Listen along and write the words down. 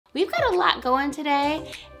We've got a lot going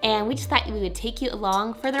today, and we just thought we would take you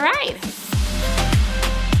along for the ride.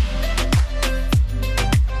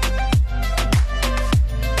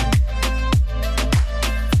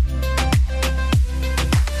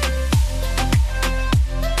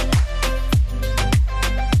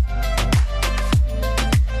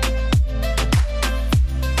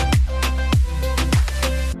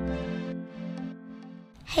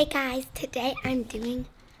 Hey guys, today I'm doing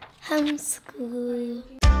homeschool.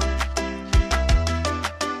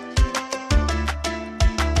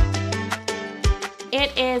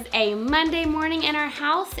 It is a Monday morning in our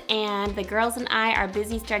house, and the girls and I are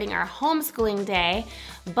busy starting our homeschooling day,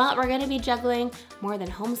 but we're gonna be juggling more than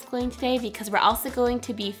homeschooling today because we're also going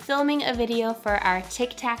to be filming a video for our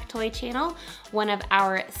Tic Tac Toy channel, one of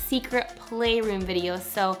our secret playroom videos.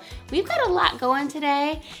 So we've got a lot going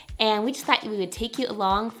today, and we just thought we would take you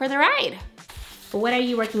along for the ride. What are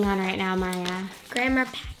you working on right now, Maya? Grammar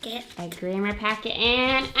packet. A grammar packet.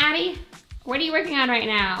 And Addie, what are you working on right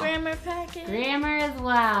now? Grammar packet. Grammar as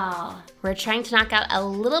well. We're trying to knock out a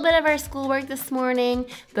little bit of our schoolwork this morning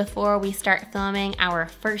before we start filming our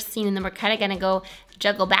first scene, and then we're kind of gonna go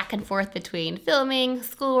juggle back and forth between filming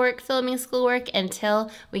schoolwork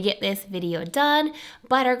until we get this video done.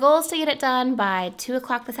 But our goal is to get it done by 2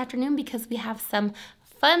 o'clock this afternoon because we have some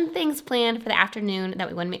fun things planned for the afternoon that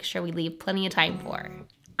we want to make sure we leave plenty of time for.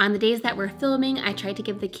 On the days that we're filming, I try to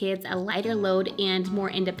give the kids a lighter load and more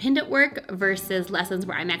independent work versus lessons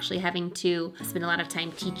where I'm actually having to spend a lot of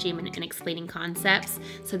time teaching and explaining concepts.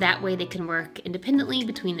 So that way they can work independently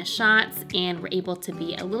between the shots and we're able to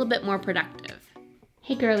be a little bit more productive.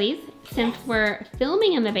 Hey girlies, since we're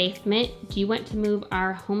filming in the basement, do you want to move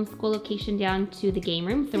our homeschool location down to the game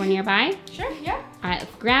room so we're nearby? Sure, yeah. All right,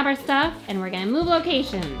 let's grab our stuff and we're gonna move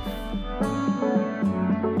locations.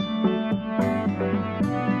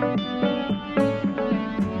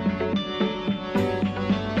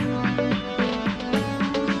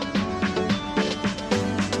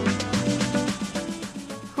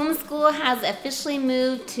 Homeschool has officially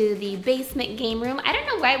moved to the basement game room. I don't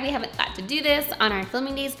know why we haven't thought to do this on our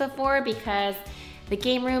filming days before because the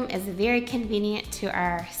game room is very convenient to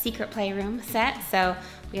our secret playroom set. So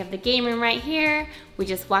we have the game room right here. We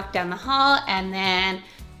just walk down the hall and then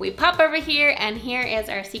we pop over here, and here is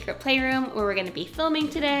our secret playroom where we're gonna be filming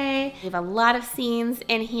today. We have a lot of scenes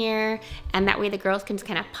in here, and that way the girls can just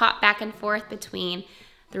kind of pop back and forth between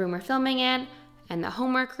the room we're filming in and the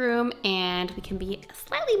homework room, and we can be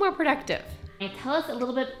slightly more productive. Tell us a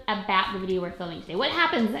little bit about the video we're filming today. What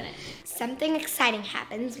happens in it? Something exciting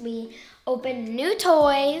happens. We open new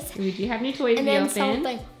toys. We do have new toys and to then open.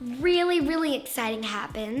 something really exciting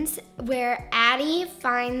happens where Addie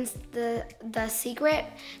finds the secret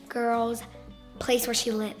girl's place where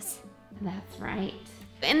she lives. That's right.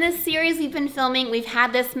 In this series we've been filming, we've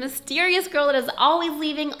had this mysterious girl that is always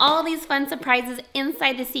leaving all these fun surprises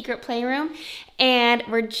inside the secret playroom, and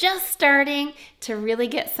we're just starting to really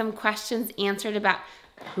get some questions answered about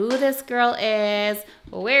who this girl is,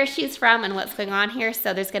 where she's from, and what's going on here.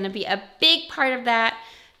 So there's gonna be a big part of that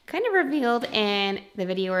kind of revealed in the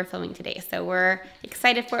video we're filming today. So we're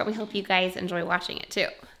excited for it. We hope you guys enjoy watching it too.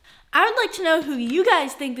 I would like to know who you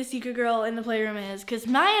guys think the secret girl in the playroom is, because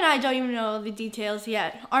Maya and I don't even know the details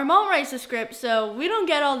yet. Our mom writes the script, so we don't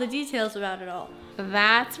get all the details about it all.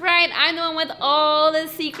 That's right, I'm the one with all the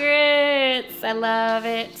secrets. I love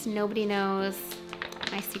it. Nobody knows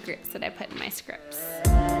my secrets that I put in my scripts.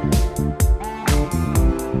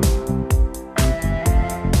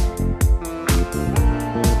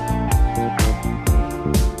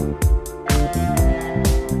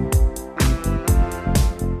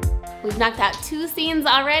 We've knocked out 2 scenes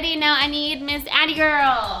already. Now I need Miss Addie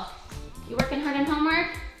girl. You working hard on homework?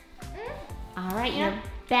 All right, Yeah. You're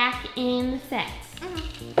back in the set.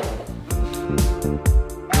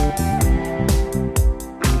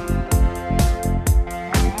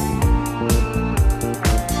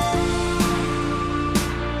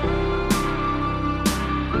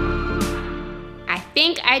 I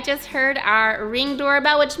think I just heard our ring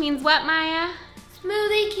doorbell, which means what, Maya?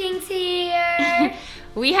 Smoothie King's here.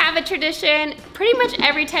 We have a tradition, pretty much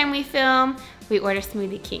every time we film, we order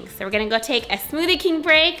Smoothie King. So we're gonna go take a Smoothie King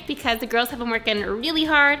break because the girls have been working really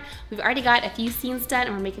hard. We've already got a few scenes done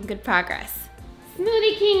and we're making good progress.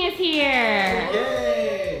 Smoothie King is here.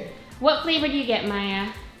 Yay! What flavor do you get,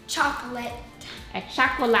 Maya? Chocolate. A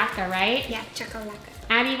chocolate, right? Yeah, chocolate.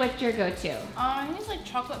 Addie, what's your go-to? I think it's like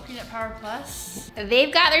chocolate peanut power plus.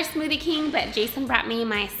 They've got their Smoothie King, but Jason brought me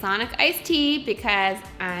my Sonic iced tea because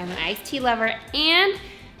I'm an iced tea lover, and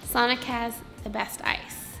Sonic has the best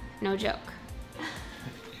ice. No joke.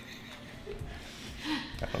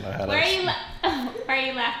 I don't know how Where to. are you? Why are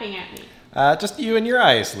you laughing at me? Just you and your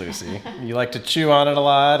ice, Lucy. You like to chew on it a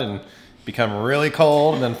lot and become really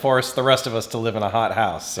cold and then force the rest of us to live in a hot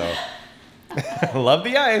house, so love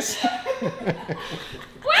the ice. Why is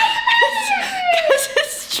that Because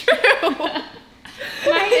it's true.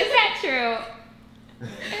 Why is that true?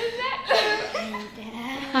 Is that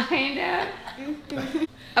true? Kind of.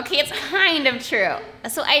 Okay, it's kind of true.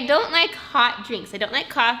 So I don't like hot drinks. I don't like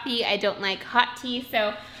coffee. I don't like hot tea.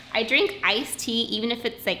 So I drink iced tea even if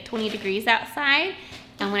it's like 20 degrees outside.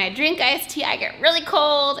 And when I drink iced tea, I get really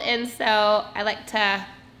cold. And so I like to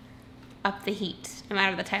up the heat no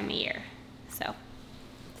matter the time of year. So,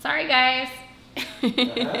 sorry guys.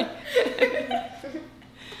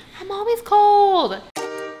 I'm always cold.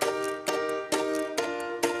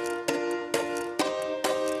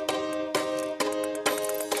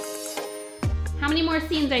 How many more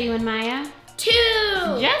scenes are you in, Maya? 2.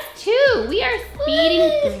 Just 2. We are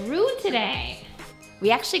speeding through today.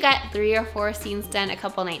 We actually got 3 or 4 scenes done a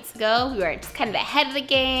couple nights ago. We were just kind of ahead of the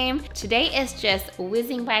game. Today is just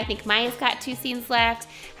whizzing by. I think Maya's got 2 scenes left.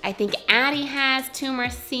 I think Addie has 2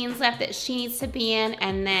 more scenes left that she needs to be in.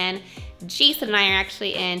 And then Jason and I are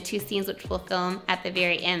actually in 2 scenes which we'll film at the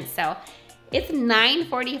very end. So it's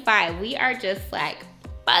 9:45. We are just like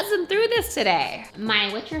buzzing through this today.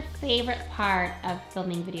 Maya, what's your favorite part of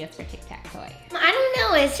filming videos for Tic Tac Toy? I don't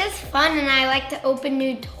know, it's just fun and I like to open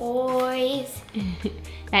new toys.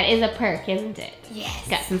 That is a perk, isn't it? Yes.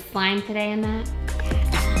 Got some slime today in that?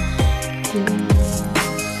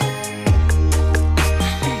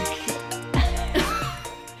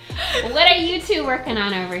 What are you two working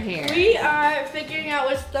on over here? We are figuring out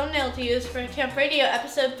which thumbnail to use for Camp Radio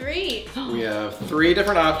episode 3. We have 3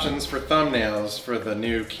 different options for thumbnails for the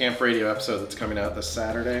new Camp Radio episode that's coming out this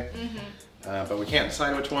Saturday. But we can't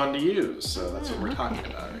decide which one to use, so that's what we're talking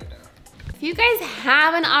about right now. If you guys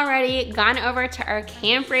haven't already gone over to our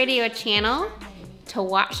Camp Radio channel to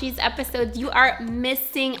watch these episodes, you are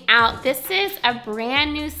missing out. This is a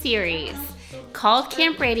brand new series called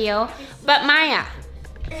Camp Radio. But Maya,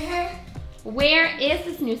 where is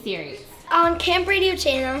this new series? On Camp Radio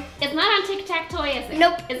channel. It's not on Tic Tac Toy, is it?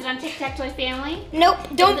 Nope. Is it on Tic Tac Toy Family? Nope,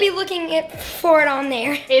 don't be looking for it on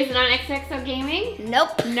there. Is it on XXO Gaming?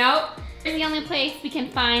 Nope. Nope. It's the only place we can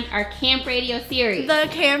find our Camp Radio series. The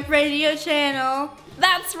Camp Radio channel.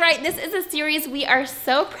 That's right, this is a series we are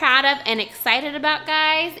so proud of and excited about,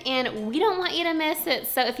 guys, and we don't want you to miss it.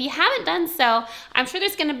 So if you haven't done so, I'm sure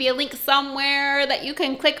there's gonna be a link somewhere that you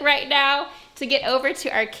can click right now to get over to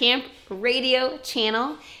our Camp Radio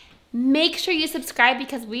channel. Make sure you subscribe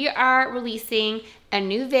because we are releasing a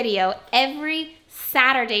new video every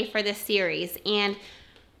Saturday for this series, and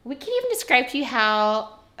we can't even describe to you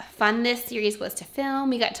how fun this series was to film.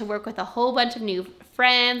 We got to work with a whole bunch of new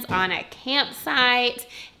friends on a campsite,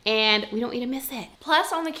 and we don't want you to miss it.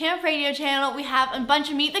 Plus, on the Camp Radio channel, we have a bunch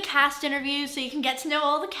of Meet the Cast interviews so you can get to know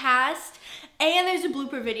all the cast. And there's a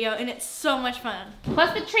blooper video, and it's so much fun.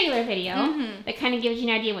 Plus the trailer video that kind of gives you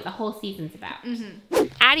an idea what the whole season's about.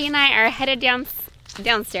 Addie and I are headed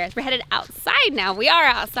downstairs. We're headed outside now. We are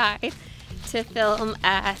outside to film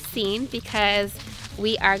a scene because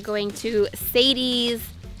we are going to Sadie's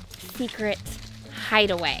secret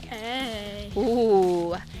hideaway. Hey.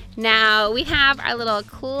 Ooh. Now we have our little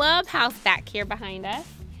clubhouse back here behind us.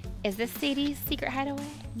 Is this Sadie's secret hideaway?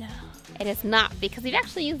 No. It is not, because we've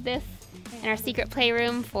actually used this in our secret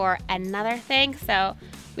playroom for another thing, so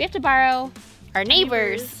we have to borrow our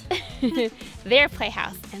neighbors their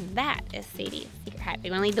playhouse, and that is Sadie's secret hideaway.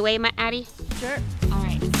 You want to lead the way, Addie? Sure. All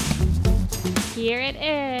right. Here it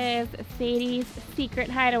is, Sadie's secret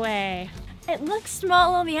hideaway. It looks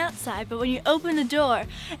small on the outside, but when you open the door,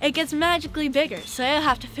 it gets magically bigger. So you'll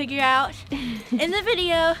have to figure out in the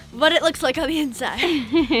video what it looks like on the inside.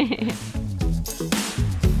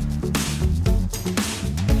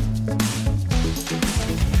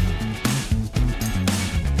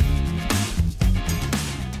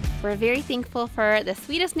 We're very thankful for the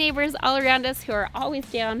sweetest neighbors all around us who are always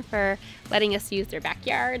down for letting us use their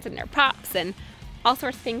backyards and their props and all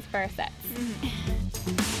sorts of things for our sets.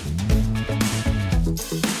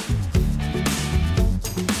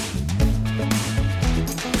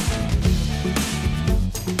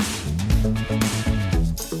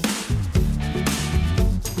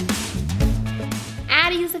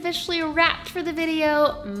 Addie is officially wrapped for the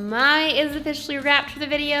video. Maya is officially wrapped for the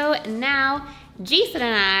video. And now Jason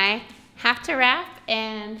and I have to wrap,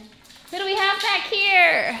 and who do we have back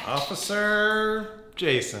here? Officer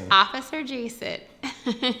Jason. Officer Jason.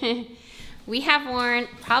 We have worn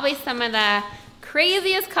probably some of the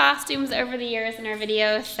craziest costumes over the years in our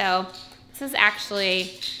videos, so this is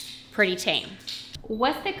actually pretty tame.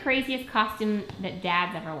 What's the craziest costume that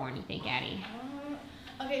Dad's ever worn, you think, Addie?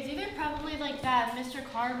 Okay, it's either probably like that Mr.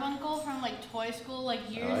 Carbuncle from like Toy School like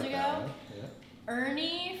years ago. Yeah.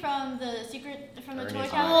 Ernie from the Toy Cafe.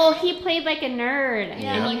 Oh, he played like a nerd.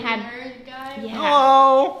 Yeah, and you had nerd guy. Yeah.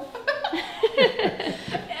 Hello.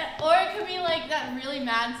 Or it could be like that really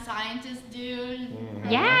mad scientist dude.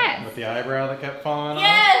 Yes. With the eyebrow that kept falling off.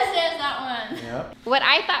 Yes, that one. Yep. What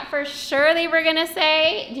I thought for sure they were gonna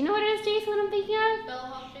say, do you know what it is, Jason, what I'm thinking of?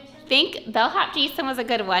 Bellhop Jason? Think Bellhop Jason was a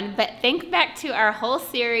good one, but think back to our whole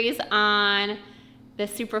series on the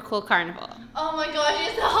Super Cool Carnival. Oh my gosh,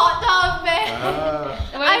 it's the hot dog man.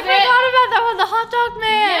 What I was forgot about that one, the hot dog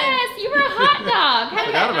man. Yes, you were a hot dog. How did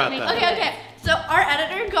Forgot that about make that. sense? Okay. So our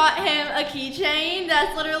editor got him a keychain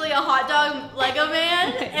that's literally a hot dog Lego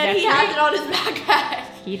man, and he has it on his backpack.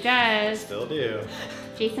 He does. Still do.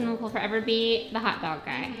 Jason will forever be the hot dog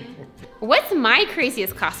guy. What's my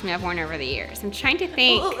craziest costume I've worn over the years? I'm trying to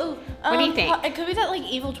think. What do you think? It could be that like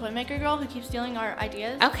evil toy maker girl who keeps stealing our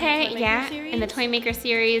ideas. Okay, yeah, in the Toy Maker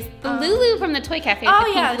series. The Lulu from the Toy Cafe with Oh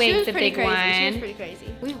the yeah, pink wig, she was the pretty big crazy. one. She was pretty crazy.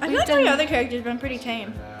 I we've feel like done- the other characters have been pretty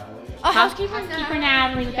tame. Housekeeper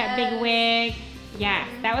Natalie with that big wig. Yes,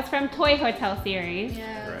 that was from Toy Hotel series.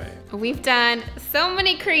 Yeah. Right. We've done so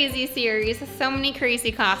many crazy series, so many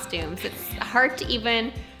crazy costumes. It's hard to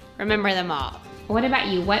even remember them all. What about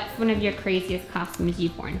you? What's one of your craziest costumes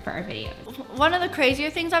you've worn for our videos? One of the crazier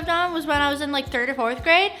things I've done was when I was in like 3rd or 4th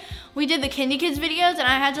grade. We did the Kindy Kids videos, and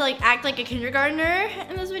I had to like act like a kindergartner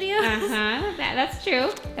in those videos. That's true.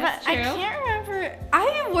 That's But true. I can't remember.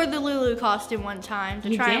 I wore the Lulu costume one time to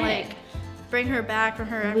You try and did? like bring her back from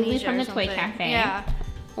her Lulu amnesia from or the Toy something. Cafe. Yeah.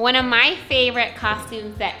 One of my favorite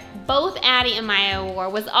costumes that both Addie and Maya wore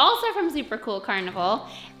was also from Super Cool Carnival,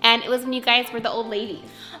 and it was when you guys were the old ladies.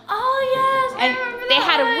 Oh yes, And I remember they that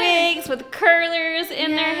had one. wigs with curlers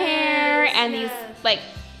in their hair and these yes. like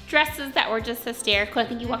dresses that were just hysterical. I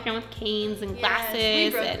think you walked around with canes and glasses.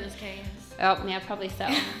 Yes, we broke and, those canes. oh yeah, probably so.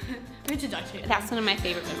 We did duct tape. That's one of my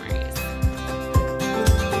favorite memories.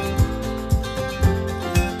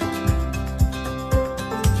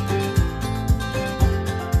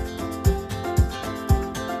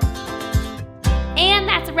 And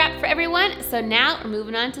that's a wrap for everyone. So now we're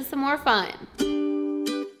moving on to some more fun.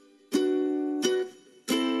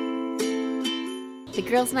 The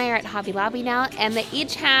girls and I are at Hobby Lobby now, and they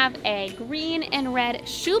each have a green and red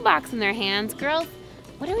shoebox in their hands. Girls,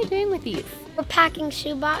 what are we doing with these? We're packing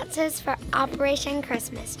shoe boxes for Operation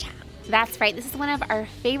Christmas Child. That's right, this is one of our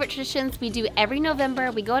favorite traditions we do every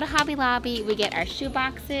November. We go to Hobby Lobby, we get our shoe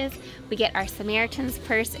boxes, we get our Samaritan's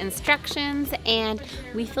Purse instructions, and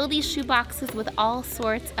we fill these shoe boxes with all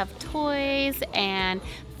sorts of toys and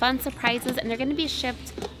fun surprises, and they're gonna be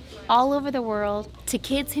shipped all over the world to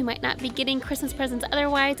kids who might not be getting Christmas presents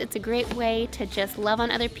otherwise. It's a great way to just love on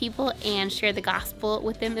other people and share the gospel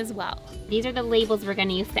with them as well. These are the labels we're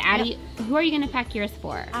gonna use. So Addie, who are you gonna pack yours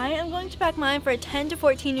for? I am going to pack mine for a 10 to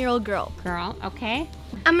 14-year-old girl. Girl, okay.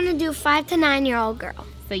 I'm gonna do 5 to 9-year-old girl.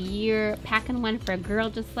 So you're packing one for a girl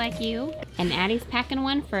just like you, and Addie's packing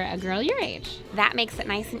one for a girl your age. That makes it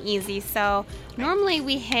nice and easy. So normally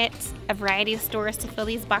we hit a variety of stores to fill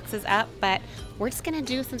these boxes up, but we're just gonna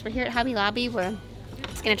do, since we're here at Hobby Lobby, we're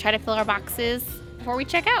just gonna try to fill our boxes before we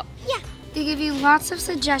check out. Yeah. They give you lots of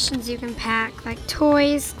suggestions you can pack, like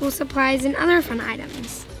toys, school supplies, and other fun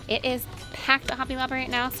items. It is packed at Hobby Lobby right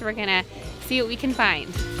now, so we're gonna see what we can find.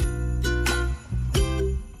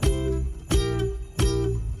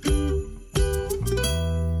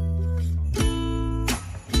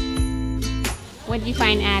 What did you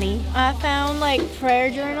find, Addie? I found like prayer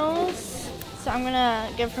journals, so I'm gonna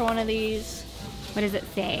give her one of these. What does it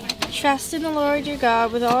say? Trust in the Lord your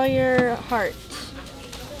God with all your heart.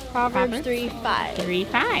 Proverbs 3:5.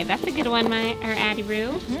 3-5. That's a good one, Addie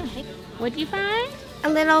Roo. What'd you find? A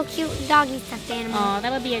little cute doggy stuffed animal. Oh,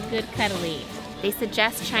 that would be a good cuddly. They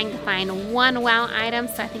suggest trying to find one wow item,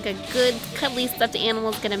 so I think a good cuddly stuffed animal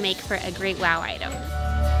is gonna make for a great wow item.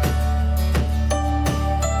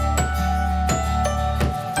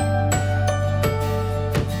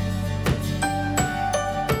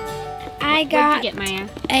 I got What'd you get, Maya?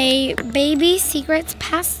 a baby secrets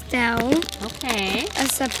pastel, Okay. a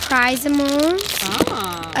surprise-able,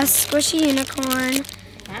 Oh, a squishy unicorn,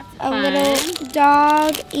 that's a fun. little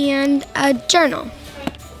dog, and a journal.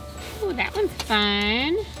 Ooh, that one's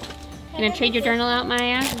fun. Gonna trade your journal out,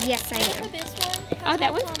 Maya? Yes, I am. This one. Oh,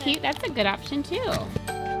 that one's cute. That's a good option too.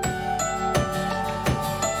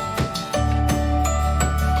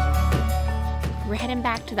 We're heading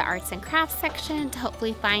back to the arts and crafts section to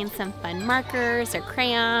hopefully find some fun markers or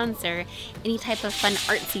crayons or any type of fun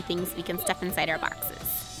artsy things we can stuff inside our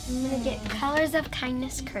boxes. I'm gonna get Colors of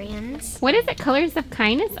Kindness crayons. What is it? Colors of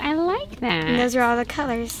Kindness? I like that. And those are all the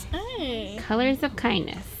colors. Hey, Colors of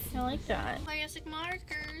Kindness. I like that. Plastic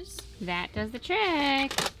markers. That does the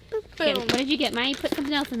trick. Boom. What did you get, Maya? You put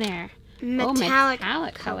something else in there. Metallic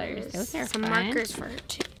colors. Those are some fun. markers for it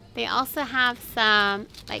too. They also have some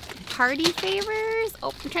like party favors.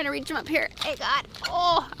 Oh, I'm trying to reach them up here. Hey God.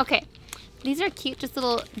 Oh, okay. These are cute, just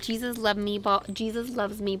little Jesus Loves Me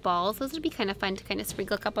balls. Those would be kind of fun to kind of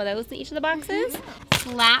sprinkle a couple of those in each of the boxes.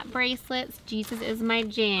 Slap bracelets. Jesus is my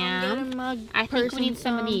jam. I think we need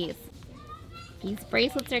some of these. These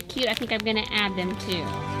bracelets are cute. I think I'm gonna add them too.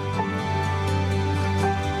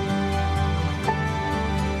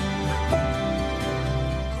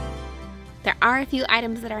 There are a few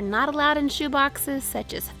items that are not allowed in shoe boxes,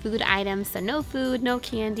 such as food items, so no food, no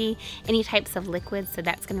candy, any types of liquids, so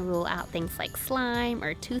that's gonna rule out things like slime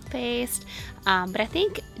or toothpaste. But I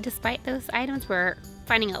think despite those items, we're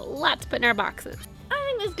finding a lot to put in our boxes. I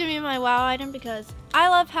think this is gonna be my wow item because I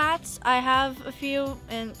love hats. I have a few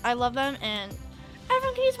and I love them, and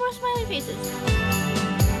everyone can use more smiley faces.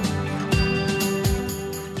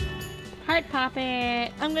 Heart pop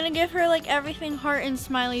it. I'm gonna give her like everything heart and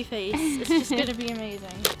smiley face. It's just gonna be amazing.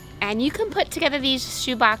 And you can put together these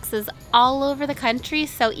shoe boxes all over the country,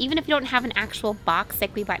 so even if you don't have an actual box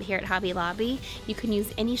like we bought here at Hobby Lobby, you can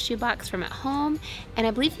use any shoe box from at home. And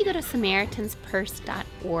I believe if you go to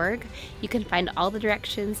SamaritansPurse.org, you can find all the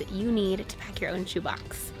directions that you need to pack your own shoe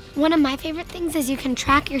box. One of my favorite things is you can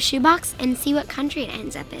track your shoebox and see what country it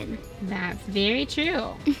ends up in. That's very true.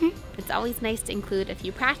 It's always nice to include a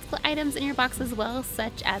few practical items in your box as well,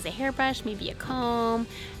 such as a hairbrush, maybe a comb,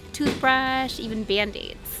 a toothbrush, even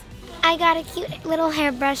Band-Aids. I got a cute little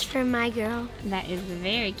hairbrush for my girl. That is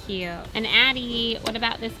very cute. And Addie, what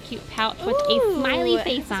about this cute pouch with a smiley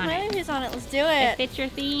face on it? Smiley face on it. Let's do It it. fits your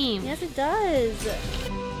theme. Yes, it does.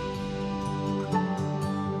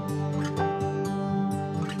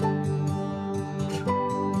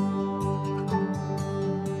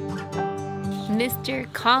 Mr.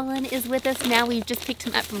 Colin is with us now. We've just picked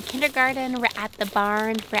him up from kindergarten. We're at the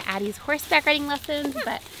barn for Addie's horseback riding lessons,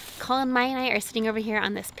 but Colin, Maya, and I are sitting over here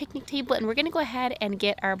on this picnic table, and we're gonna go ahead and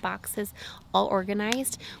get our boxes all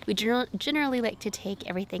organized. We generally like to take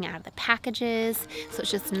everything out of the packages, so it's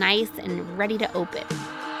just nice and ready to open.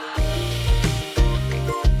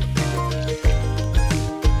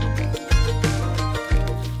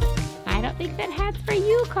 I don't think that hat's for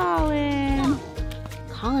you, Colin. No.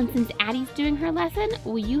 Colin, since Addie's doing her lesson,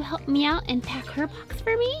 will you help me out and pack her box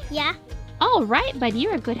for me? Yeah. All right, bud,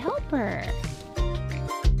 you're a good helper.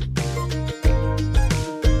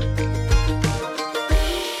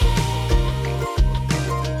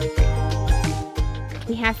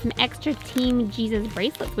 We have some extra Team Jesus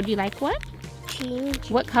bracelets. Would you like one? Team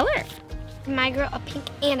Jesus. What color? My girl, a pink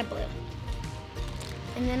and a blue.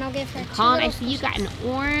 And then I'll give her Colin, I see you got an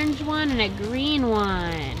orange one and a green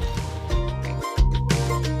one.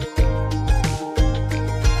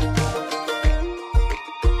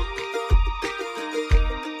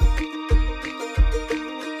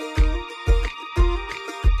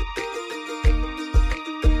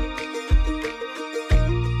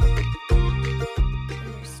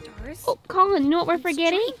 Oh, Colin, you know what we're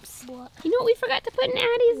forgetting? What? You know what we forgot to put in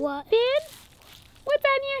Addie's What? bin? What's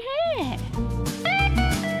on your head?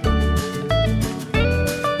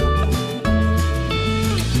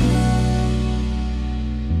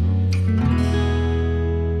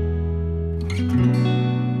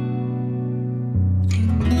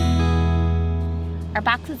 Our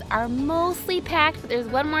boxes are mostly packed, but there's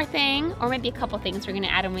one more thing, or maybe a couple things we're gonna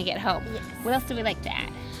add when we get home. Yes. What else do we like to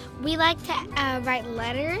add? We like to write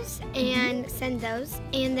letters and send those.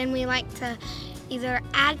 And then we like to either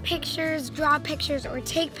add pictures, draw pictures, or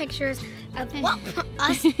take pictures of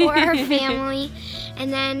us or our family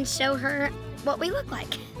and then show her what we look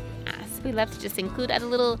like. Yes, we love to just include other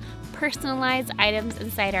little personalized items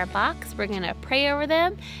inside our box. We're gonna pray over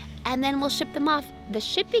them, and then we'll ship them off. The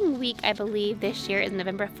shipping week, I believe, this year is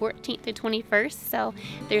November 14th through 21st, so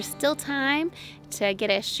there's still time to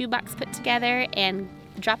get a shoebox put together and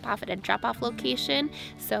drop off at a drop-off location.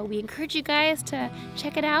 So we encourage you guys to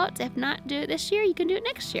check it out. If not do it this year, you can do it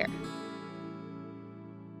next year.